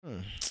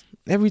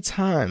every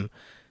time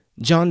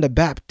John the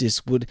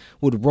Baptist would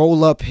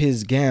roll up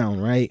his gown,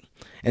 right,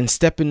 and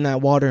step in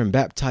that water and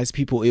baptize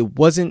people, it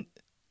wasn't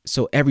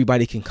so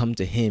everybody can come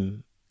to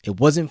him. It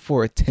wasn't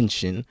for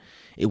attention.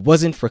 It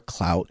wasn't for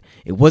clout.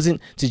 It wasn't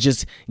to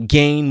just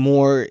gain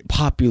more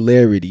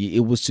popularity.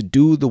 It was to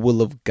do the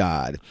will of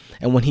God.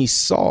 And when he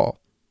saw,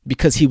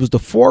 because he was the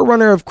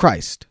forerunner of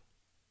Christ,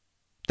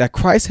 that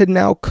Christ had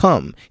now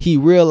come, he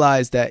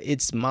realized that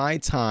it's my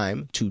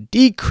time to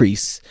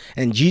decrease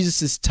and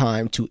Jesus'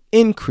 time to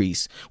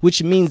increase,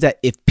 which means that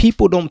if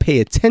people don't pay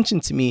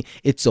attention to me,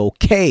 it's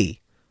okay.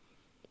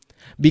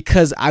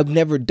 Because I've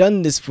never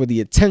done this for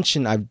the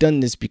attention. I've done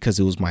this because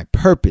it was my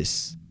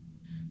purpose.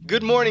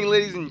 Good morning,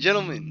 ladies and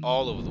gentlemen,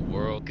 all over the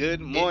world. Good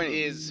morning. It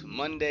is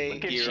Monday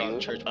here on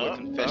Church Boy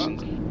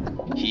Confessions.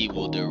 He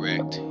will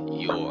direct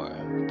your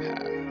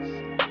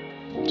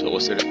path. So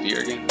what's there to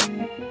fear again?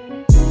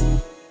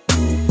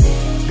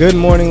 Good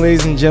morning,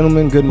 ladies and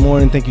gentlemen. Good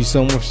morning. Thank you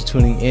so much for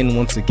tuning in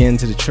once again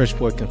to the Church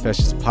Boy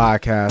Confessions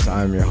podcast.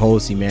 I'm your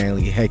host, Emmanuel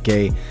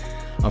Heke.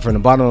 From the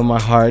bottom of my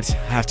heart, I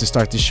have to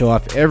start the show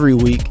off every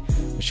week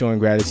with showing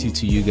gratitude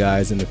to you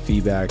guys and the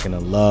feedback and the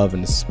love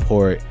and the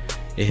support.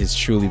 It has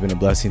truly been a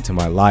blessing to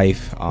my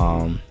life.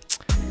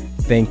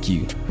 Thank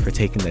you for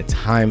taking the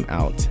time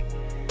out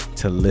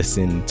to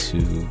listen to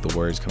the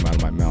words come out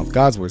of my mouth.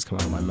 God's words come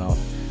out of my mouth.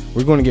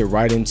 We're going to get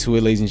right into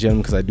it, ladies and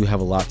gentlemen, because I do have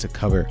a lot to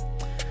cover.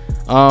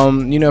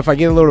 If I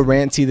get a little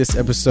ranty this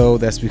episode,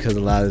 that's because a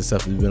lot of the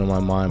stuff has been on my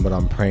mind, but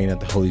I'm praying that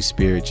the Holy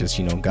Spirit just,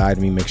 guide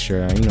me, make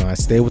sure, I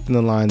stay within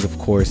the lines, of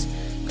course,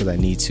 because I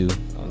need to.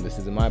 This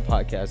isn't my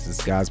podcast,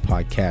 it's God's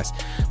podcast,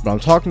 but I'm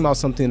talking about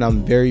something that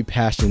I'm very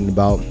passionate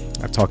about.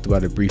 I've talked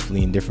about it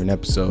briefly in different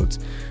episodes,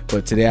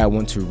 but today I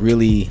want to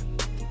really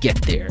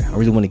get there. I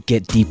really want to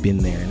get deep in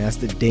there, and that's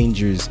the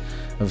dangers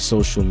of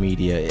social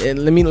media.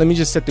 And let me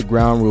just set the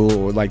ground rule,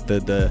 or like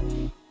the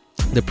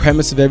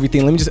premise of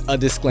everything. Let me just a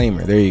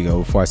disclaimer. There you go.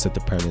 Before I set the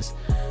premise,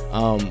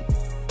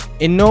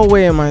 in no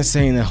way am I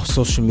saying that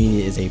social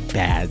media is a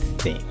bad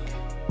thing.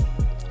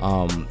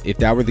 If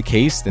that were the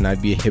case, then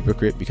I'd be a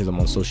hypocrite, because I'm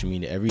on social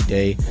media every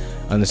day.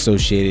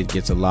 Unassociated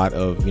gets a lot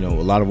of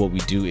what we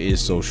do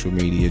is social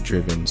media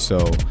driven.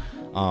 So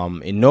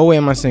in no way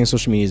am I saying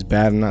social media is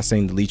bad. I'm not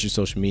saying delete your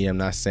social media. I'm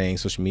not saying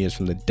social media is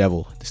from the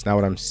devil. That's not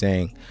what I'm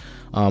saying.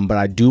 But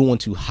I do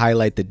want to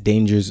highlight the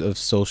dangers of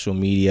social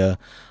media,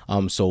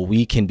 so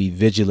we can be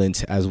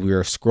vigilant as we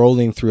are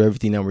scrolling through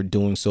everything that we're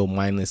doing so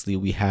mindlessly.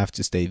 We have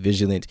to stay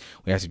vigilant.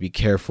 We have to be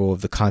careful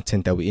of the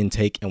content that we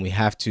intake, and we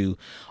have to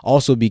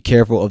also be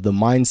careful of the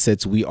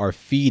mindsets we are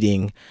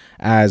feeding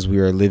as we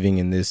are living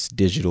in this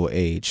digital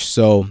age.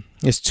 So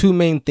there's two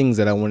main things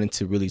that I wanted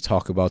to really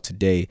talk about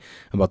today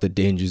about the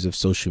dangers of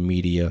social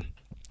media.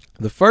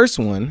 The first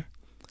one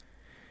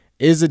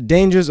is the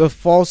dangers of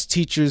false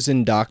teachers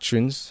and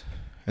doctrines.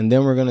 And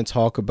then we're going to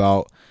talk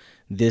about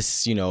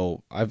this,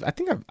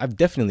 I've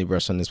definitely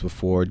brushed on this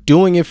before,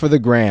 doing it for the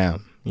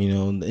gram, the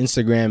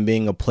Instagram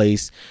being a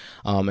place,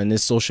 and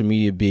this social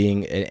media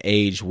being an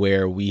age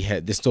where we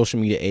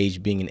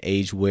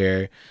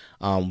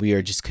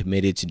are just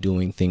committed to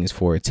doing things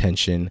for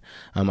attention.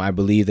 I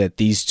believe that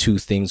these two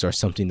things are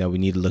something that we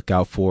need to look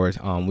out for.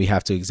 We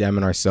have to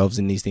examine ourselves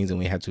in these things, and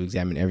we have to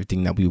examine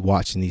everything that we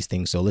watch in these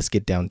things. So let's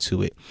get down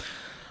to it.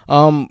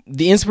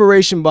 The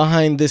inspiration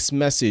behind this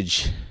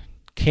message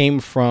came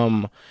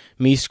from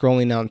me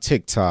scrolling down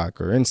TikTok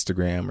or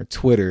Instagram or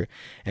Twitter,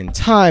 and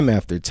time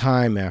after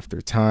time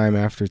after time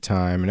after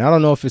time, and I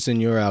don't know if it's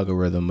in your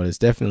algorithm, but it's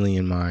definitely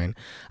in mine,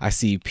 I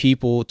see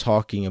people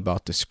talking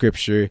about the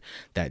scripture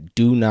that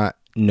do not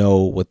know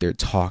what they're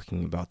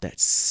talking about, that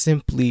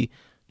simply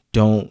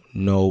don't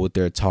know what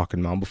they're talking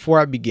about. Before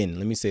I begin,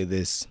 let me say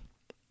this.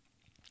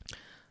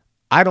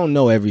 I don't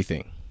know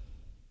everything,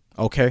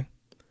 okay?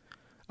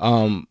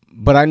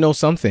 But I know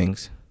some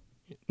things.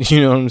 You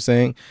know what I'm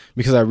saying?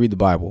 Because I read the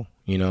Bible,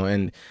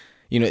 and,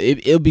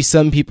 it'll be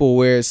some people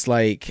where it's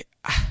like,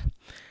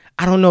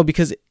 I don't know,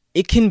 because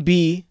it can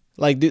be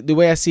like the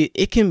way I see it,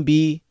 it can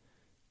be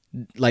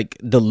like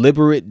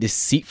deliberate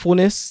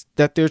deceitfulness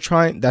that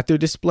they're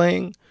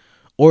displaying,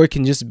 or it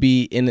can just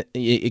be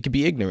it could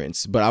be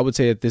ignorance. But I would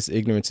say that this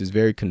ignorance is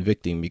very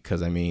convicting,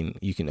 because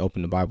you can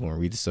open the Bible and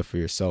read the stuff for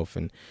yourself,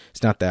 and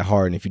it's not that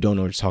hard. And if you don't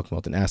know what you're talking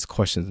about, then ask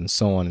questions and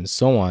so on and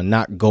so on.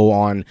 Not go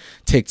on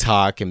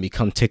TikTok and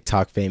become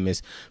TikTok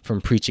famous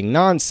from preaching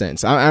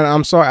nonsense.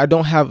 I'm sorry, I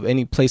don't have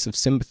any place of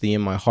sympathy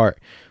in my heart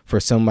for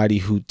somebody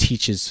who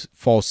teaches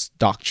false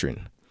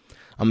doctrine.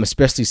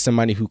 Especially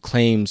somebody who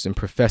claims and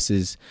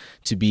professes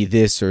to be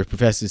this or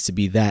professes to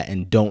be that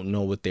and don't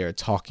know what they're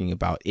talking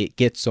about. It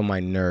gets on my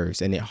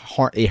nerves, and it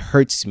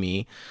hurts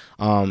me.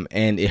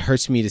 And it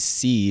hurts me to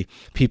see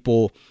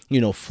people,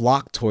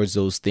 flock towards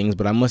those things.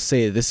 But I must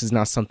say that this is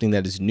not something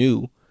that is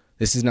new.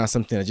 This is not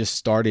something that just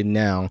started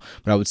now.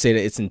 But I would say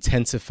that it's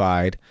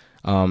intensified.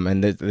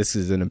 And this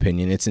is an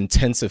opinion. It's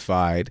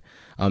intensified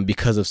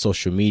because of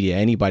social media.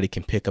 Anybody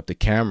can pick up the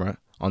camera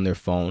on their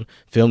phone,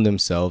 film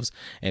themselves,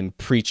 and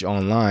preach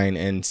online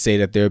and say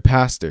that they're a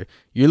pastor.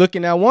 You're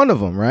looking at one of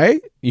them,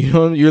 right? You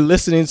know, you're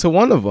listening to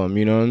one of them.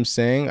 You know what I'm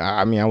saying?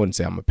 I mean, I wouldn't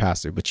say I'm a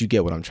pastor, but you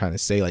get what I'm trying to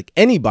say. Like,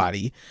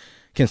 anybody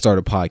can start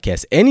a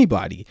podcast.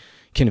 Anybody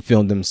can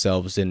film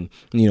themselves and,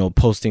 you know,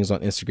 post things on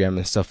Instagram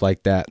and stuff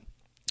like that.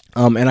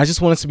 And I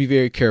just want us to be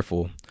very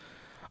careful.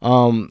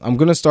 I'm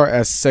going to start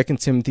at 2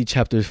 Timothy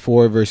chapter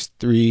 4, verse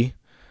 3.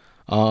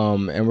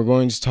 And we're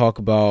going to talk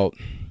about,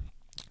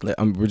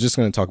 we're just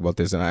going to talk about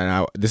this.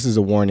 And this is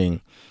a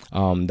warning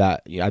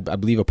that I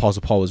believe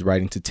Apostle Paul was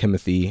writing to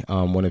Timothy,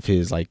 one of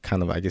his, like,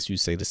 kind of, I guess you'd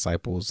say,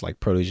 disciples, like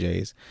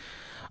proteges.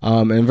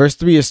 And in verse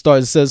 3, it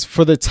says,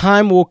 "For the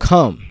time will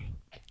come,"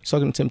 he's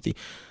talking to Timothy,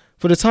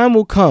 "for the time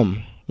will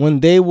come when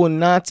they will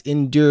not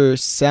endure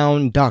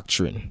sound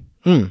doctrine."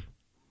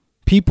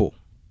 People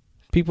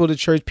of the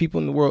church, people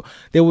in the world,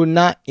 they will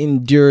not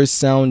endure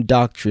sound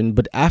doctrine,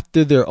 but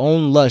after their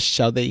own lust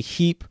shall they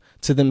heap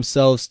to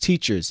themselves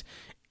teachers,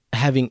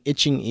 having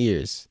itching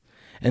ears.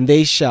 And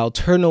they shall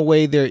turn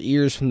away their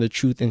ears from the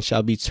truth and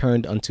shall be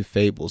turned unto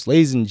fables.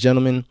 Ladies and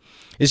gentlemen,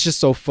 it's just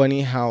so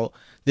funny how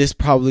this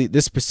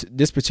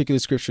particular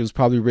scripture was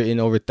probably written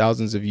over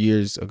thousands of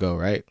years ago,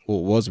 right? Well,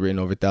 it was written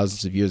over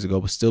thousands of years ago,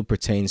 but still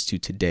pertains to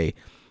today.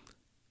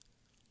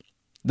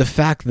 The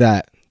fact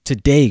that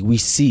today we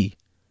see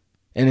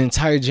an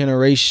entire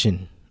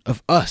generation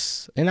of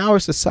us in our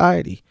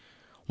society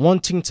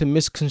wanting to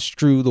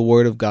misconstrue the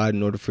word of God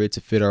in order for it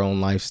to fit our own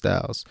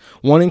lifestyles,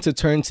 wanting to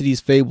turn to these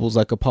fables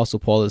like Apostle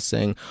Paul is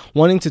saying,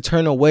 wanting to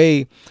turn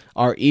away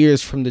our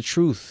ears from the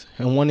truth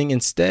and wanting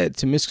instead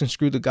to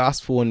misconstrue the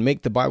gospel and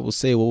make the Bible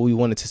say what we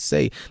want it to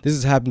say. This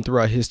has happened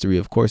throughout history.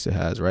 Of course it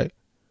has, right?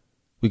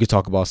 We could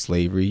talk about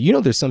slavery. You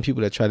know, there's some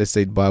people that try to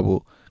say the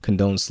Bible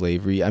condones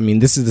slavery. I mean,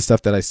 this is the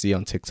stuff that I see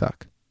on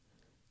TikTok.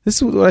 This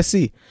is what I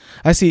see.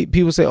 I see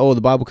people say, oh,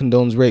 the Bible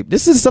condones rape.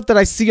 This is stuff that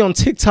I see on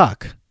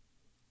TikTok.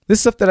 This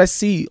stuff that I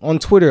see on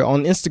Twitter,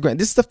 on Instagram.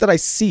 This stuff that I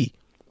see.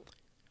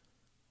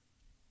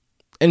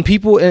 And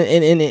people,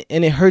 and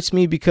it hurts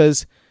me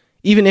because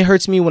even it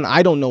hurts me when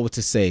I don't know what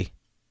to say.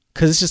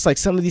 Because it's just like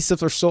some of these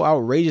stuff are so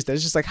outrageous that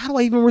it's just like, how do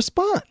I even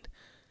respond?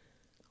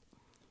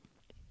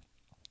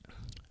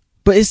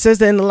 But it says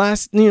that in the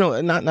last, you know,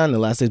 not in the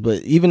last days,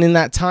 but even in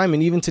that time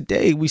and even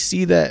today, we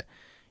see that,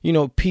 you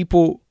know,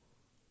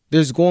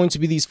 there's going to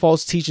be these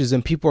false teachers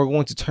and people are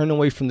going to turn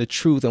away from the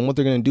truth. And what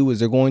they're going to do is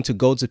they're going to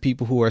go to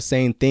people who are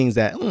saying things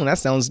that, that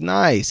sounds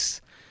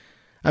nice.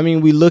 I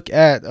mean, we look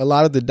at a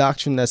lot of the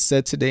doctrine that's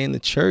said today in the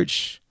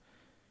church.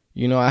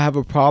 You know, I have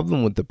a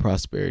problem with the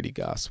prosperity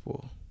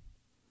gospel.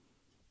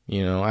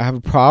 You know, I have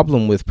a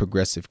problem with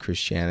progressive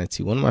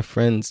Christianity. One of my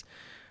friends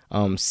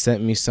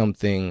sent me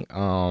something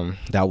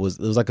it was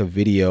like a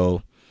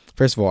video.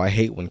 First of all, I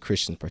hate when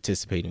Christians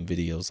participate in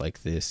videos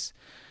like this.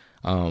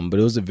 But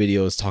it was a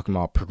video that's talking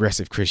about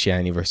progressive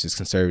Christianity versus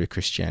conservative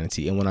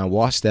Christianity. And when I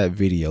watched that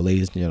video,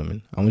 ladies and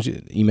gentlemen, I want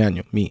you,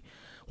 Emmanuel, me,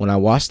 when I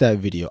watched that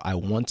video, I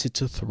wanted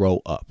to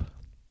throw up.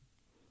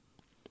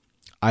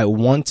 I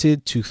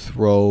wanted to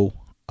throw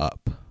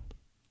up.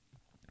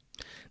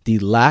 The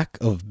lack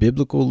of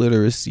biblical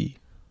literacy.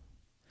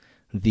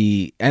 And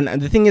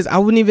the thing is, I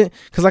wouldn't even,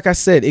 because like I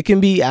said, it can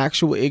be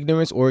actual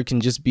ignorance or it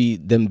can just be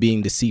them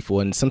being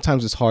deceitful. And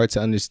sometimes it's hard to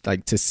understand,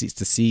 like to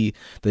see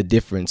the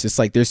difference. It's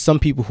like there's some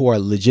people who are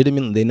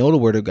legitimate, they know the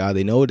word of God,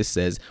 they know what it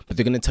says, but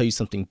they're going to tell you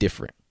something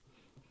different.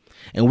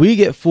 And we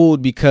get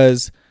fooled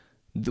because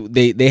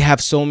they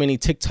have so many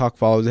TikTok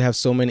followers, they have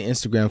so many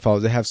Instagram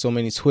followers, they have so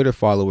many Twitter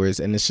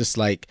followers, and it's just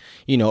like,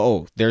 they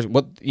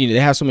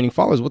have so many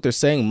followers, what they're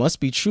saying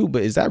must be true,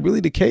 but is that really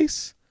the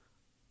case?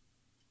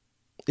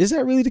 Is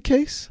that really the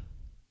case?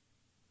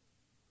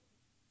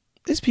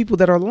 It's people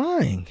that are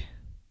lying.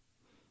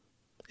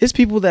 It's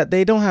people that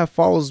they don't have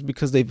followers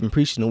because they've been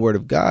preaching the word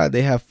of God.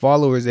 They have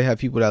followers. They have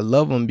people that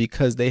love them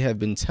because they have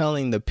been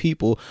telling the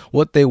people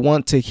what they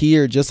want to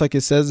hear, just like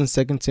it says in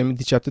 2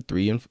 Timothy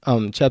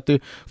chapter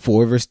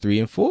 4, verse 3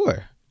 and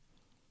 4.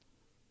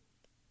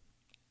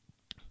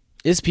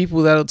 It's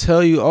people that'll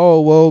tell you,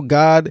 oh,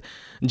 well,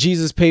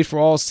 Jesus paid for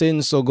all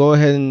sins, so go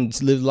ahead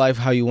and live life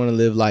how you want to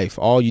live life.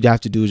 All you'd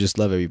have to do is just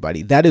love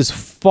everybody. That is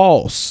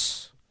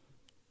false.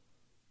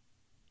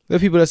 There are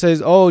people that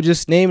says, oh,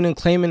 just name it and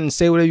claim it and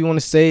say whatever you want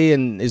to say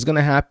and it's going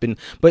to happen.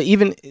 But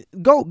even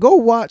go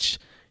watch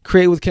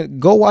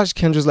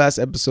Kendra's last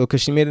episode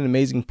because she made an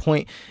amazing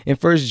point. In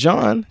 1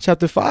 John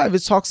chapter 5,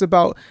 it talks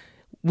about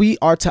we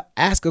are to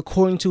ask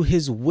according to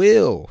his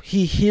will.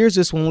 He hears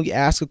us when we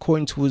ask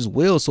according to his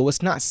will. So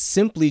it's not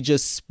simply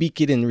just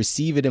speak it and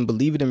receive it and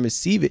believe it and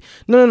receive it.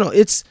 No.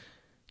 It's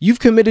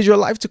you've committed your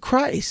life to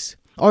Christ.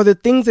 Are the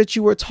things that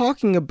you were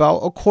talking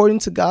about according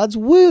to God's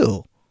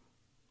will?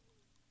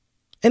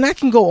 And I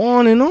can go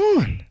on and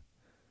on.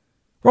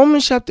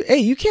 Romans chapter 8,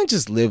 you can't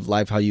just live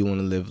life how you want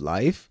to live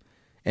life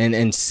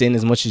and sin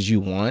as much as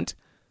you want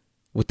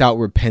without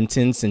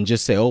repentance and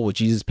just say, oh, well,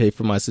 Jesus paid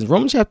for my sins.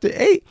 Romans chapter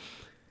 8.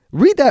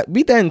 Read that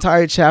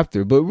entire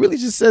chapter, but it really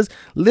just says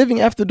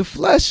living after the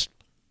flesh,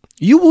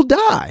 you will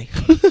die.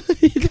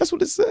 That's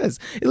what it says.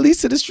 It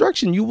leads to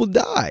destruction. You will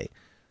die.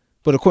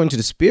 but according to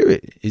the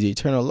Spirit is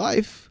eternal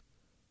life.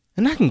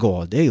 And I can go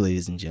all day,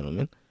 ladies and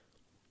gentlemen.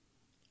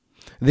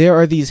 There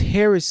are these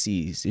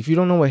heresies. If you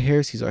don't know what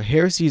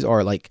heresies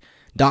are like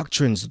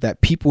doctrines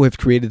that people have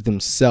created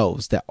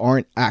themselves that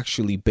aren't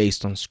actually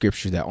based on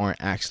scripture, that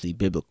aren't actually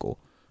biblical.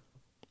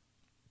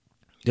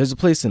 There's a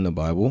place in the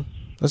Bible.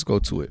 Let's go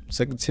to it.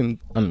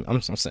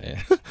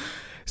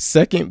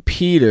 Second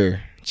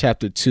Peter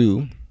chapter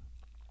 2.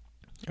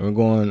 And we're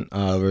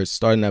going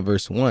starting at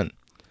verse 1.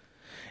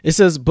 It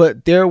says,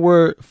 "But there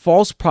were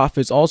false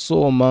prophets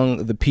also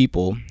among the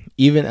people,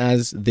 even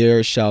as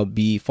there shall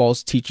be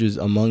false teachers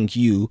among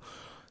you."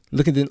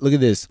 Look at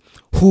this.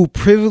 "Who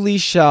privily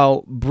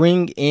shall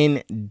bring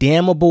in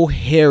damnable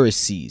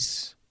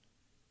heresies."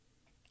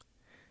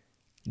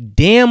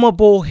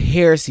 Damnable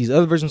heresies.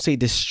 Other versions say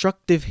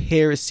destructive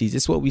heresies.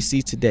 It's what we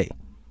see today.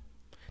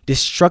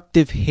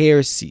 Destructive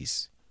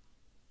heresies.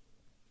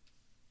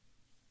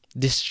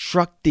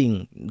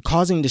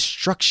 Causing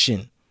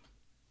destruction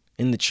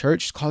in the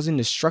church, causing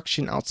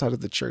destruction outside of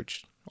the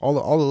church. All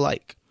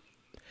alike.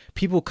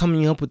 People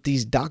coming up with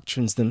these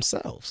doctrines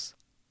themselves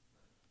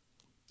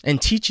and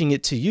teaching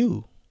it to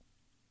you.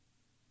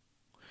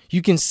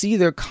 You can see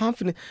they're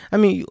confident. I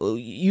mean,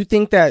 you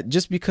think that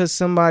just because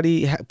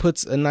somebody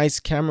puts a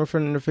nice camera in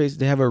front of their face,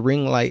 they have a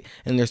ring light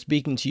and they're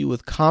speaking to you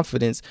with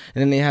confidence,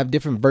 and then they have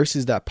different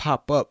verses that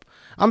pop up.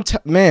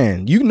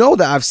 Man, you know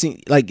that I've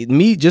seen, like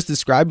me just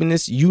describing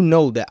this, you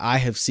know that I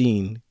have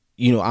seen,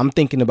 I'm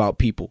thinking about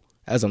people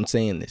as I'm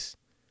saying this.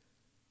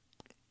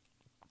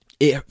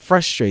 It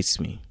frustrates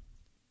me.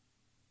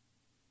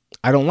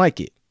 I don't like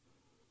it.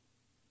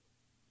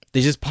 They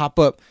just pop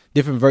up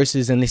different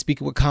verses and they speak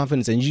it with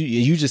confidence, and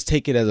you just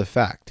take it as a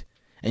fact,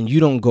 and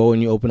you don't go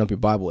and you open up your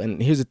Bible. And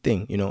here's the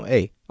thing,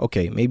 hey,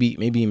 okay, maybe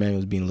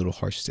Emmanuel's being a little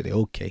harsh today.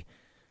 Okay.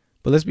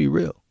 But let's be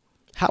real.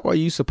 How are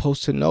you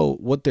supposed to know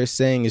what they're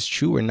saying is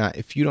true or not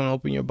if you don't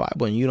open your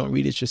Bible and you don't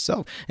read it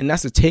yourself? And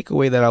that's the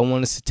takeaway that I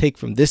want us to take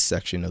from this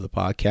section of the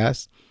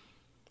podcast.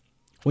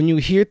 When you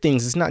hear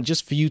things, it's not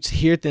just for you to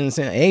hear things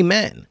and say,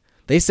 amen.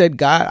 They said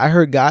God, I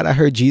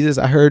heard Jesus,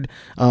 I heard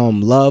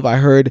love, I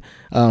heard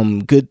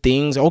good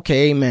things.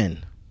 Okay,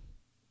 amen.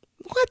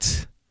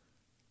 What?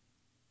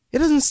 It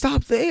doesn't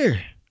stop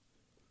there.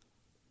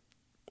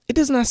 It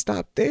does not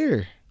stop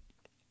there.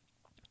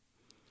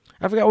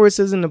 I forgot where it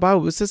says in the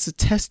Bible, but it says to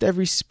test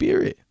every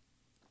spirit.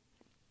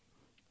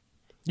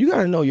 You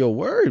got to know your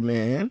word,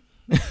 man.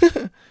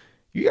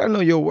 You got to know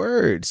your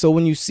word. So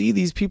when you see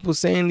these people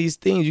saying these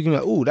things, you can be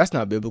like, ooh, that's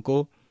not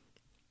biblical.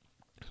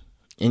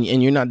 And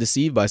you're not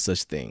deceived by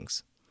such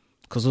things.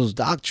 Because those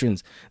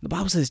doctrines, the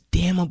Bible says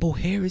damnable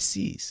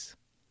heresies.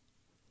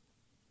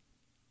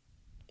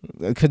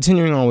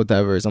 Continuing on with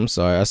that verse. I'm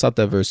sorry. I stopped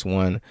at verse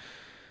 1.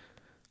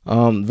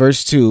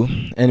 Verse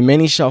 2. "And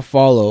many shall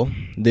follow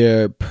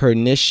their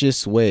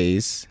pernicious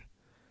ways,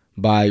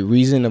 by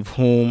reason of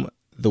whom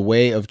the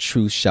way of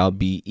truth shall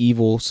be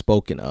evil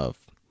spoken of."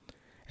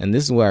 And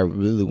this is where I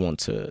really want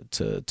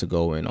to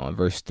go in on.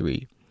 Verse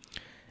 3.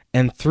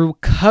 "And through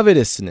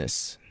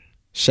covetousness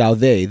shall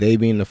they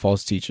being the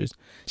false teachers,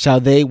 shall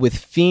they with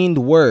feigned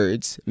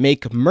words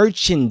make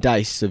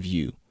merchandise of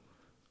you,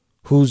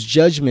 whose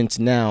judgment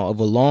now of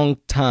a long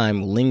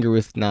time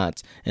lingereth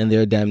not, and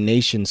their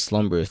damnation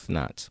slumbereth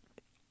not."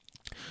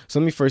 So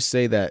let me first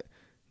say that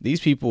these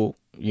people,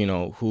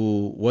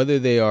 who, whether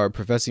they are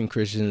professing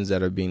Christians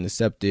that are being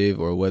deceptive,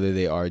 or whether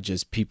they are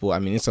just people,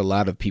 it's a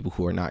lot of people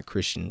who are not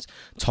Christians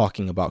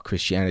talking about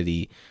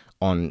Christianity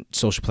on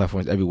social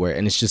platforms everywhere.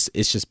 And it's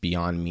just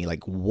beyond me.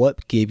 Like,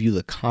 what gave you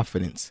the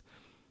confidence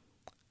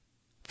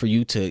for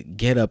you to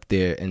get up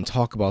there and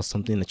talk about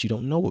something that you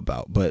don't know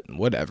about? But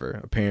whatever,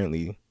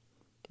 apparently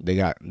they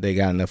got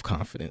enough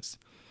confidence.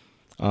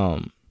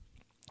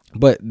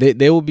 But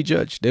they will be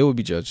judged. They will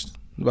be judged.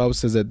 The Bible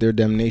says that their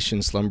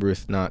damnation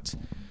slumbereth not.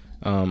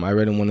 I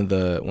read in one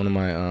of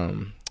my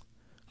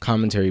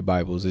commentary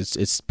Bibles,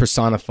 it's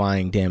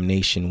personifying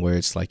damnation, where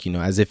it's like,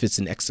 as if it's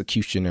an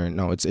executioner.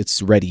 No,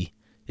 it's ready.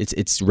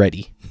 It's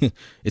ready.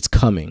 It's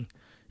coming.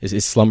 It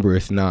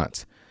slumbereth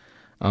not.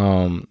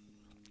 But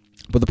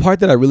the part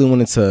that I really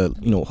wanted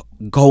to,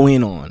 go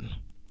in on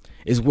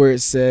is where it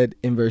said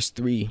in verse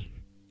 3,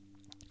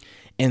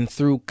 "And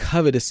through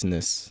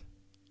covetousness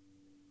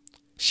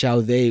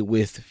shall they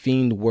with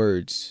feigned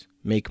words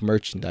make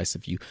merchandise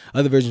of you."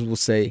 Other versions will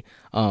say,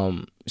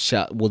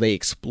 will they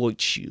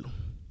exploit you?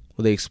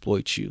 Will they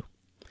exploit you?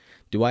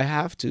 Do I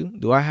have to?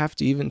 Do I have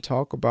to even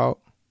talk about,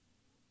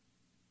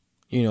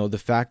 the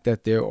fact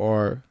that there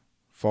are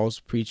false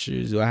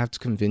preachers? Do I have to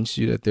convince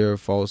you that there are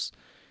false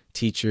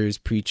teachers,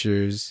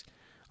 preachers,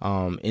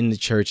 in the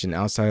church and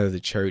outside of the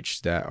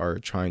church that are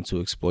trying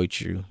to exploit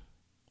you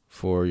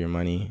for your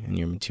money and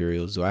your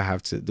materials? Do I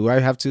have to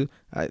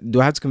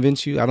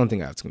convince you? I don't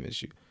think I have to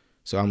convince you.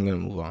 So I'm going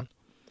to move on.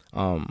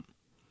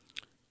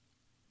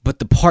 But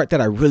the part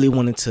that I really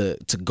wanted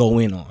to go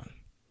in on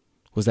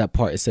was that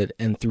part. It said,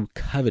 "And through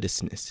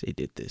covetousness they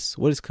did this."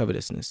 What is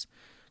covetousness?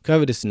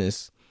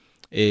 Covetousness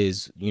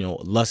is,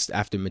 lust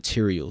after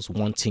materials,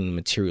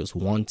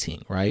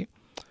 wanting, right?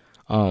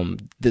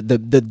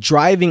 the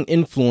driving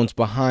influence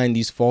behind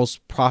these false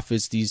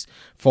prophets, these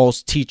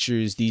false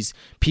teachers, these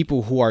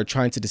people who are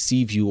trying to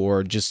deceive you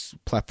or just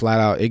flat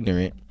out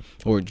ignorant,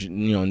 or,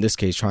 in this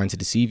case, trying to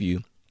deceive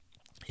you,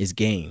 is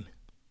gain.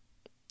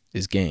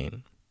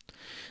 And,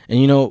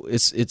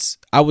 it's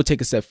I would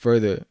take a step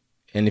further.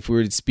 And if we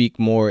were to speak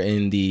more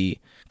in the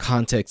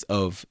context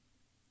of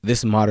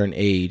this modern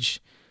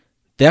age,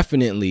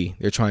 definitely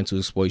they're trying to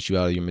exploit you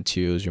out of your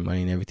materials, your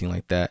money, and everything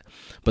like that.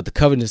 But the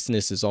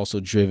covetousness is also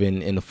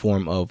driven in the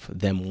form of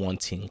them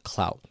wanting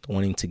clout,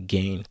 wanting to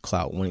gain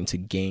clout, wanting to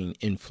gain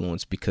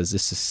influence, because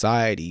this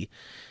society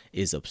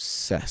is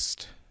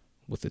obsessed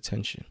with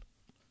attention.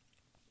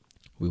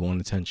 We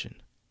want attention.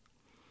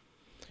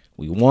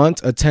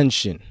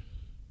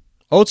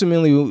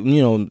 Ultimately,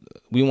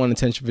 we want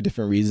attention for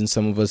different reasons.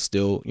 Some of us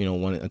still,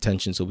 want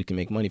attention so we can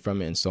make money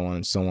from it, and so on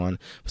and so on.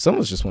 But some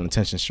of us just want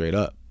attention straight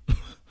up.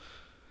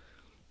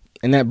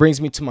 And that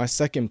brings me to my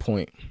second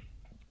point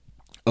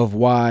of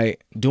why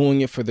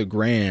doing it for the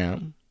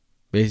gram,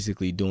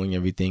 basically doing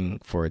everything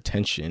for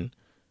attention,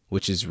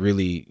 which is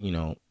really,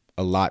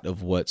 a lot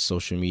of what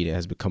social media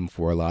has become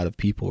for a lot of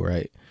people,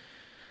 right?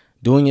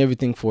 Doing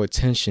everything for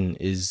attention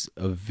is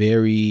a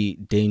very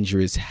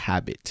dangerous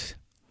habit.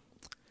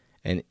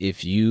 And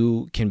if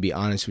you can be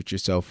honest with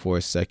yourself for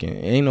a second,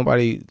 ain't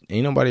nobody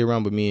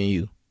around but me and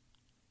you.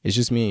 It's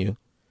just me and you.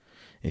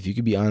 If you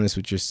could be honest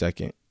with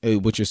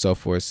yourself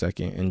for a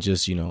second, and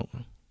just, you know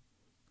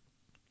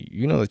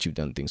that you've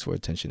done things for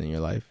attention in your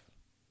life.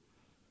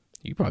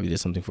 You probably did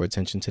something for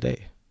attention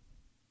today.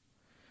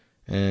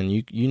 And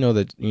you know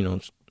that,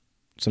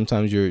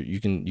 sometimes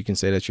you can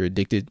say that you're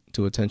addicted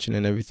to attention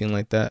and everything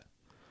like that.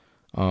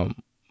 But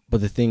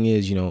the thing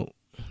is,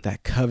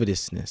 that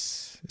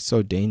covetousness is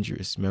so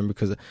dangerous. Remember,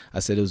 because I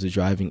said it was the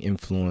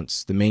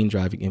main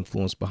driving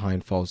influence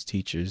behind false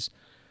teachers,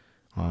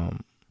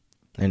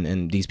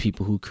 and these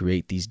people who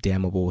create these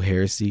damnable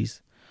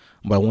heresies.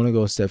 But I want to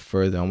go a step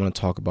further. I want to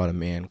talk about a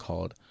man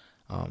called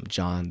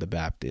John the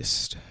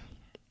Baptist,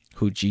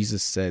 who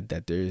Jesus said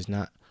that there is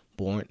not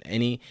born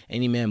any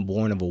man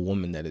born of a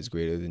woman that is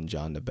greater than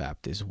John the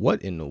Baptist.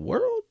 What in the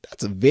world? I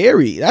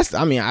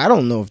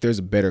don't know if there's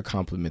a better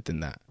compliment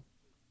than that.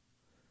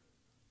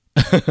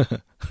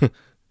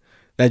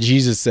 That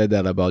Jesus said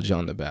that about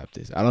John the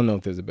Baptist. I don't know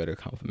if there's a better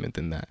compliment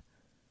than that.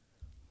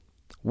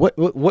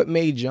 What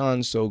made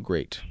John so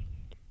great?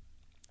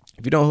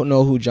 If you don't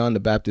know who John the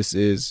Baptist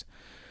is,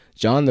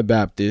 John the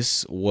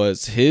Baptist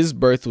his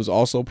birth was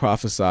also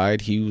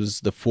prophesied. He was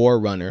the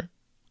forerunner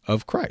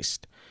of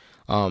Christ.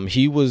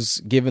 He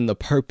was given the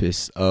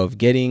purpose of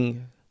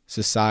getting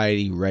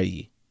society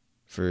ready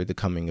for the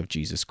coming of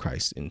Jesus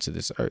Christ into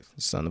this earth,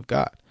 the Son of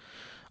God.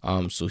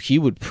 So he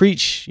would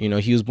preach,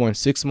 he was born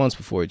 6 months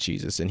before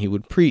Jesus, and he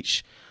would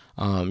preach,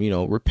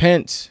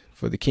 repent,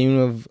 for the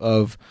kingdom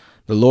of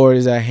the Lord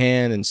is at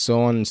hand, and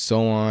so on and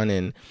so on.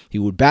 And he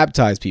would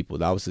baptize people.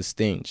 That was his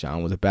thing.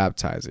 John was a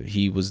baptizer.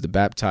 He was the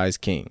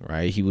baptized king,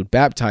 right? He would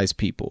baptize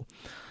people.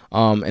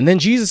 And then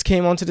Jesus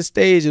came onto the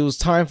stage. It was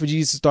time for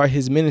Jesus to start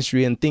his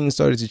ministry, and things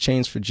started to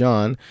change for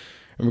John.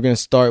 And we're going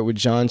to start with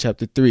John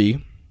chapter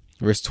 3,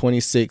 verse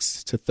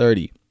 26 to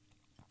 30.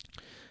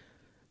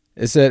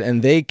 It said,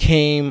 and they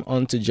came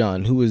unto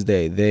John. Who is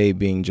they? They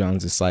being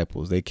John's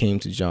disciples. They came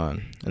to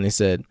John, and they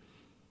said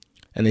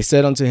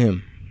unto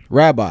him,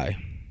 Rabbi,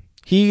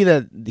 he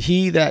that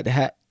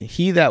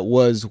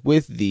was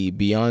with thee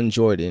beyond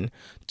Jordan,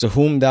 to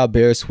whom thou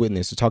bearest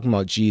witness. We're talking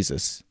about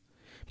Jesus.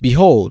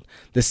 Behold,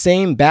 the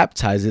same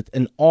baptizeth,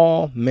 and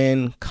all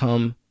men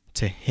come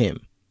to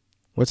him.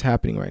 What's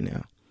happening right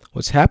now?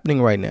 What's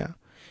happening right now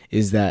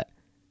is that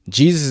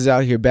Jesus is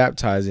out here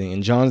baptizing,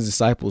 and John's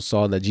disciples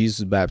saw that Jesus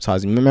was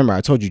baptizing. Remember,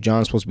 I told you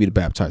John's supposed to be the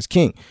baptized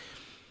king.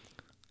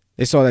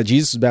 They saw that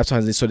Jesus was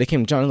baptizing, so they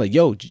came to John and like,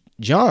 yo,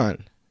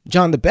 John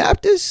the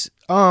Baptist?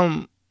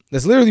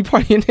 That's literally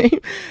part of your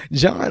name.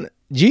 John,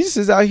 Jesus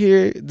is out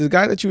here. The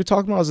guy that you were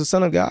talking about is the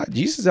Son of God.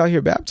 Jesus is out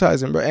here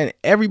baptizing, bro. And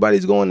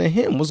everybody's going to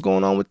him. What's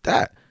going on with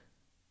that?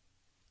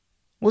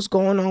 We're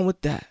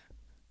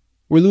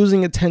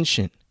losing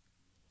attention.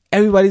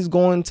 Everybody's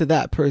going to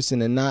that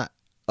person and not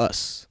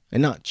us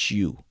and not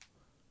you.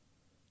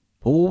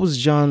 But what was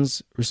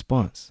John's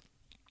response?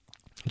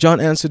 John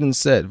answered and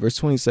said, verse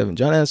 27,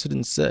 John answered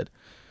and said,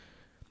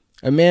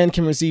 a man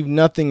can receive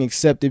nothing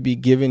except it be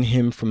given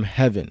him from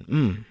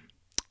heaven.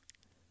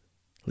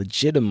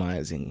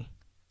 Legitimizing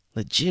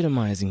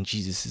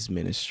Jesus'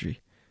 ministry.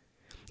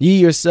 Ye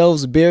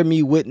yourselves bear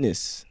me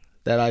witness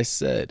that I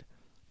said,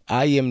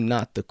 I am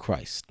not the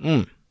Christ,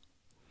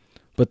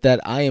 but that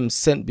I am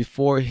sent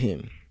before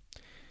him.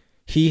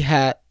 He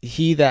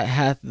that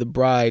hath the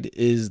bride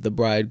is the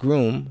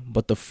bridegroom,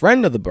 but the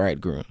friend of the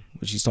bridegroom,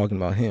 which he's talking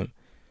about him,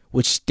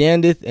 which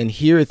standeth and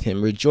heareth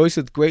him,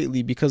 rejoiceth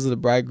greatly because of the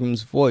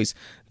bridegroom's voice.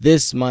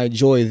 This my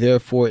joy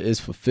therefore is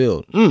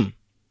fulfilled.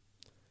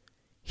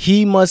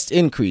 He must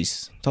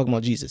increase. Talking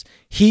about Jesus.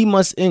 He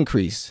must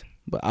increase,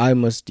 but I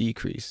must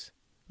decrease.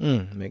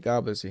 May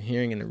God bless the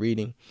hearing and the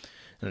reading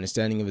and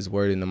understanding of his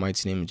word in the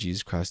mighty name of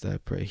Jesus Christ, I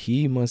pray.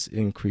 He must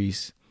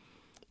increase,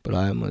 but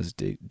I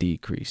must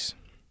decrease.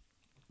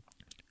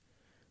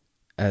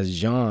 As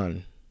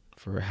John,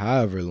 for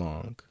however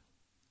long,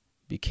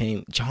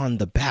 became John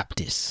the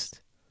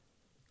Baptist.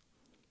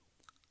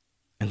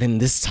 And then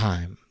this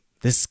time,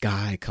 this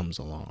guy comes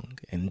along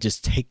and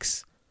just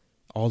takes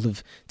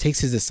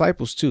his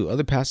disciples too.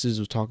 Other passages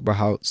will talk about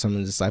how some of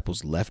the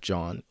disciples left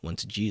John, went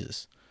to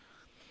Jesus.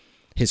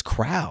 His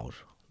crowd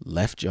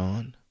left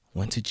John,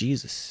 went to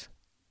Jesus.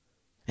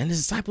 And the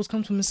disciples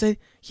come to him and say,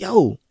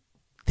 yo,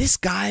 this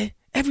guy,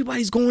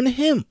 everybody's going to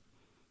him.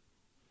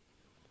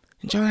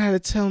 And John had to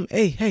tell him,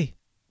 hey,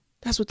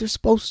 that's what they're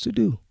supposed to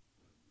do.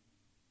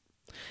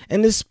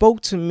 And this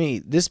spoke to me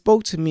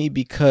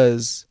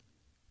because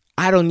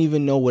I don't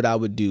even know what I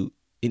would do.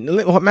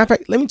 Matter of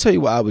fact, let me tell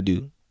you what I would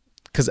do,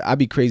 because I'd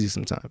be crazy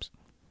sometimes.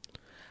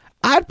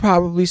 I'd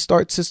probably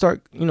start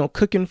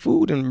cooking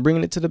food and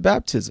bringing it to the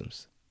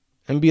baptisms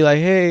and be like,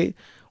 hey,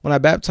 when I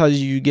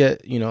baptize you, you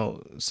get,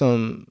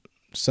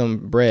 some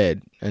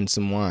bread and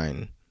some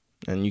wine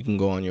and you can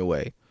go on your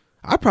way.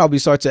 I'd probably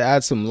start to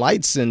add some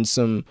lights and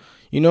some,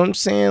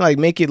 like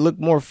make it look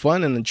more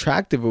fun and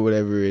attractive or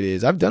whatever it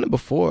is. I've done it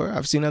before.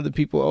 I've seen other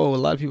people. Oh, a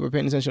lot of people are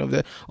paying attention over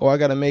there. Oh, I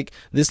got to make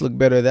this look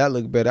better, that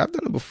look better. I've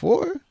done it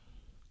before.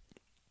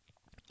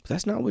 But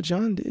that's not what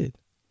John did.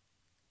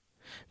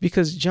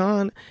 Because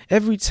John,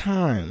 every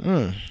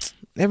time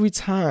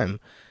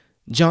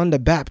John the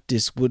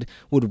Baptist would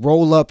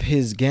roll up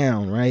his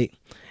gown, right,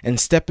 and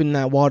step in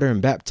that water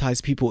and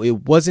baptize people,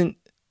 it wasn't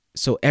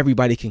so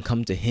everybody can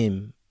come to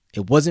him.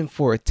 It wasn't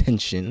for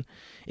attention.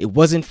 It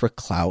wasn't for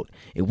clout.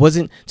 It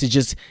wasn't to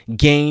just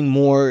gain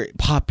more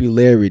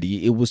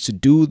popularity. It was to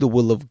do the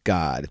will of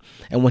God.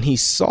 And when he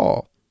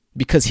saw,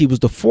 because he was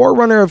the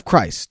forerunner of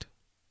Christ,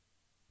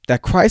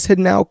 that Christ had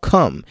now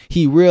come,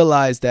 he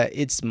realized that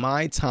it's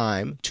my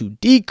time to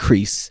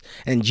decrease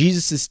and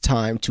Jesus'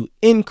 time to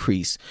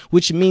increase,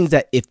 which means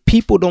that if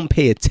people don't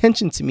pay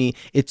attention to me,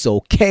 it's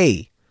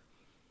okay.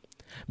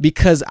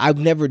 Because I've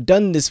never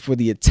done this for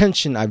the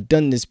attention. I've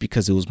done this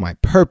because it was my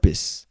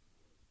purpose.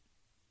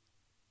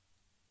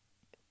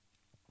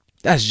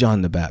 That's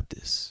John the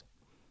Baptist.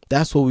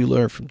 That's what we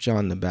learned from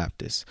John the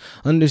Baptist.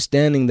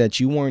 Understanding that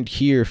you weren't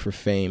here for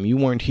fame. You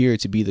weren't here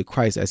to be the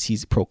Christ, as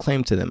he's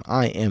proclaimed to them.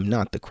 I am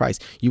not the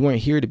Christ. You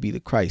weren't here to be the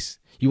Christ.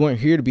 You weren't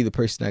here to be the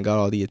person that got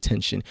all the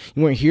attention.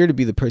 You weren't here to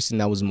be the person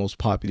that was most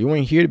popular. You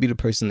weren't here to be the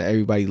person that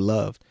everybody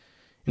loved.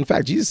 In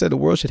fact, Jesus said the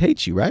world should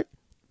hate you, right?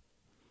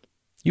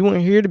 You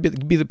weren't here to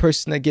be the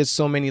person that gets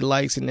so many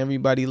likes and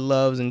everybody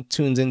loves and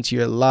tunes into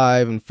your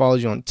live and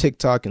follows you on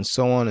TikTok and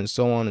so on and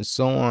so on and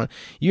so on.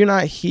 You're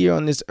not here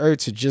on this earth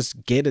to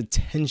just get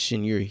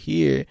attention. You're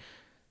here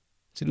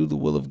to do the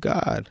will of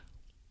God.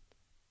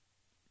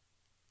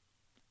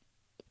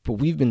 But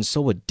we've been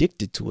so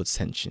addicted to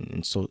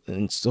attention,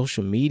 and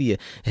social media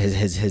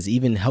has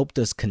even helped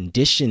us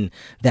condition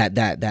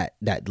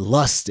that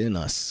lust in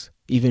us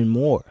even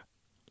more.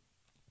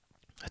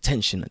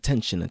 Attention.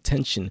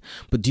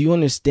 But do you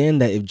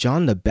understand that if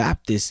John the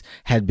Baptist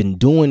had been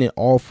doing it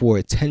all for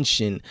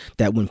attention,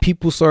 that when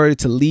people started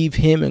to leave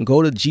him and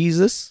go to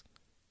Jesus,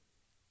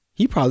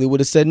 he probably would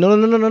have said,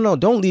 no,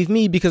 don't leave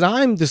me because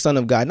I'm the Son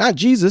of God, not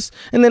Jesus.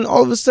 And then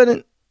all of a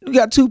sudden, you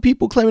got two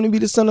people claiming to be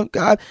the Son of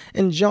God,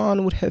 and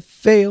John would have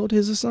failed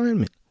his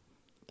assignment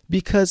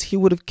because he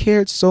would have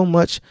cared so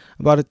much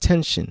about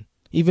attention,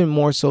 even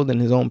more so than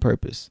his own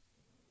purpose.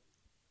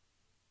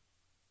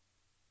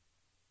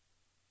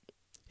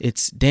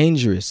 It's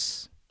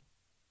dangerous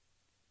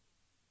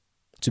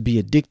to be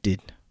addicted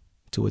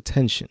to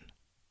attention.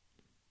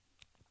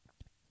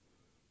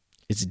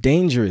 It's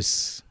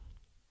dangerous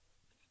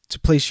to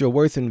place your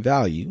worth and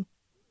value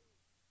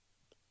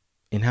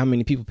in how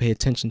many people pay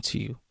attention to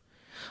you,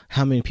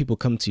 how many people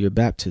come to your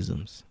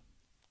baptisms,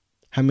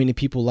 how many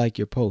people like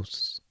your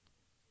posts,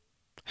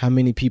 how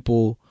many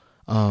people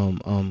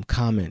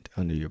comment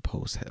under your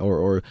post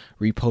or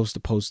repost the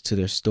post to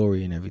their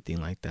story and everything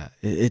like that.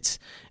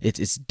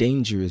 It's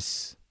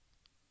dangerous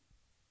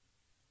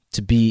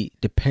to be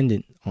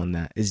dependent on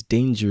that. It's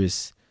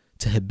dangerous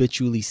to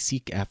habitually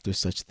seek after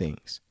such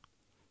things.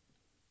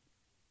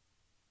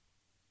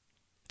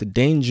 The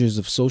dangers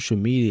of social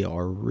media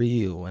are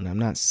real, and I'm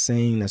not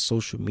saying that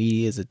social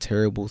media is a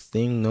terrible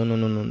thing.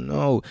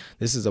 No.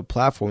 This is a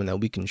platform that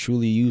we can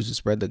truly use to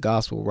spread the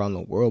gospel around the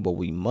world, but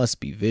we must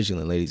be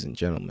vigilant, ladies and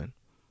gentlemen.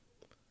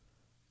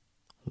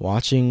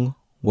 Watching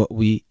what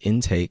we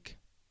intake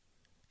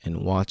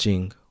and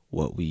watching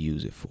what we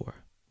use it for.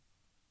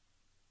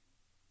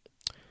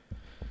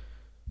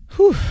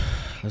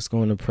 Let's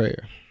go into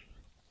prayer.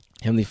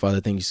 Heavenly Father,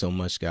 thank you so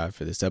much, God,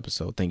 for this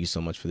episode. Thank you so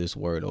much for this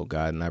word, oh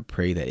God. And I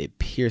pray that it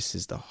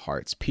pierces the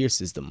hearts,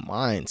 pierces the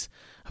minds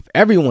of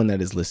everyone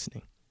that is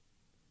listening.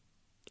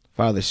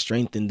 Father,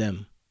 strengthen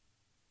them.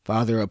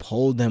 Father,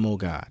 uphold them, oh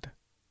God.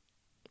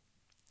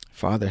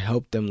 Father,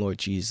 help them, Lord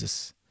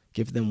Jesus.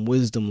 Give them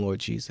wisdom, Lord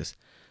Jesus,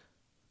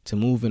 to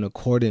move in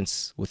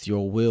accordance with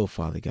your will,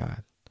 Father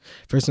God.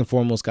 First and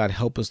foremost, God,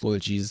 help us,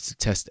 Lord Jesus, to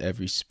test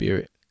every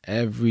spirit,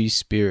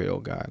 oh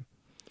God.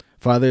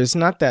 Father, it's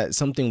not that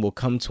something will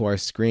come to our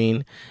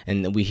screen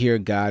and we hear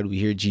God, we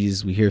hear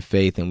Jesus, we hear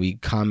faith, and we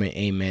comment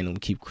amen and we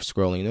keep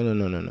scrolling.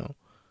 No.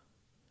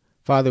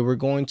 Father, we're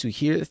going to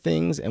hear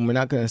things and we're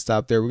not going to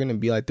stop there. We're going to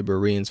be like the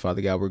Bereans,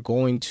 Father God. We're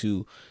going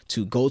to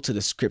go to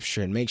the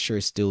scripture and make sure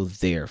it's still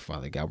there,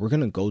 Father God. We're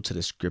going to go to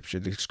the scripture.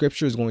 The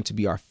scripture is going to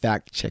be our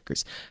fact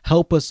checkers.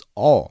 Help us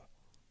all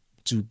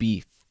to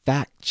be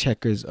fact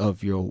checkers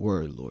of your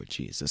word, Lord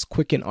Jesus.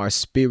 Quicken our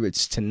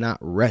spirits to not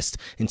rest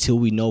until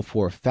we know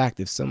for a fact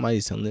if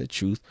somebody's telling the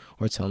truth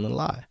or telling a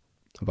lie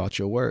about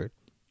your word.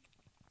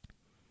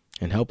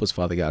 And help us,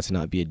 Father God, to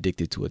not be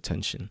addicted to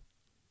attention.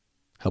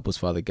 Help us,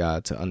 Father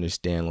God, to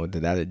understand, Lord,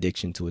 that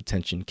addiction to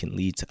attention can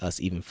lead to us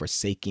even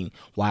forsaking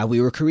why we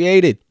were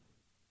created,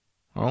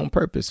 our own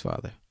purpose,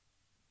 Father.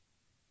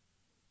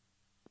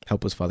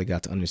 Help us, Father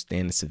God, to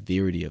understand the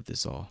severity of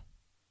this all.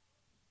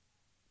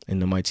 In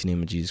the mighty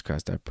name of Jesus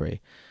Christ, I pray.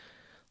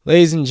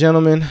 Ladies and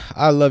gentlemen,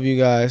 I love you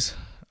guys.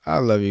 I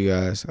love you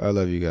guys. I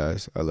love you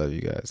guys. I love you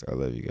guys. I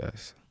love you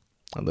guys.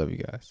 I love you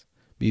guys.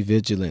 Be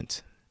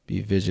vigilant. Be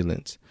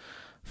vigilant.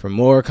 For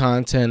more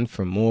content,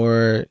 for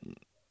more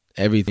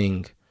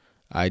everything,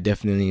 I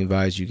definitely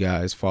advise you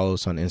guys follow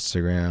us on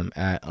Instagram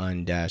at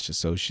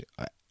 @un_associated.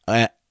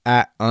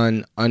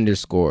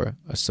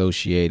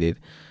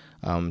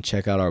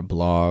 Check out our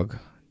blog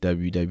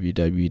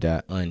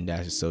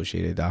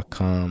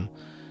www.un-associated.com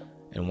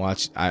and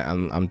watch.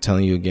 I'm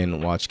telling you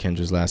again, watch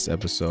Kendra's last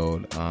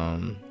episode.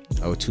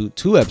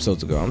 Two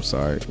episodes ago. I'm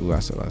sorry. I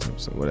said last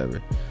episode, whatever.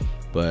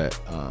 But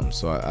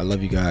so I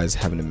love you guys.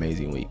 Have an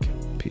amazing week.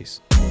 Peace.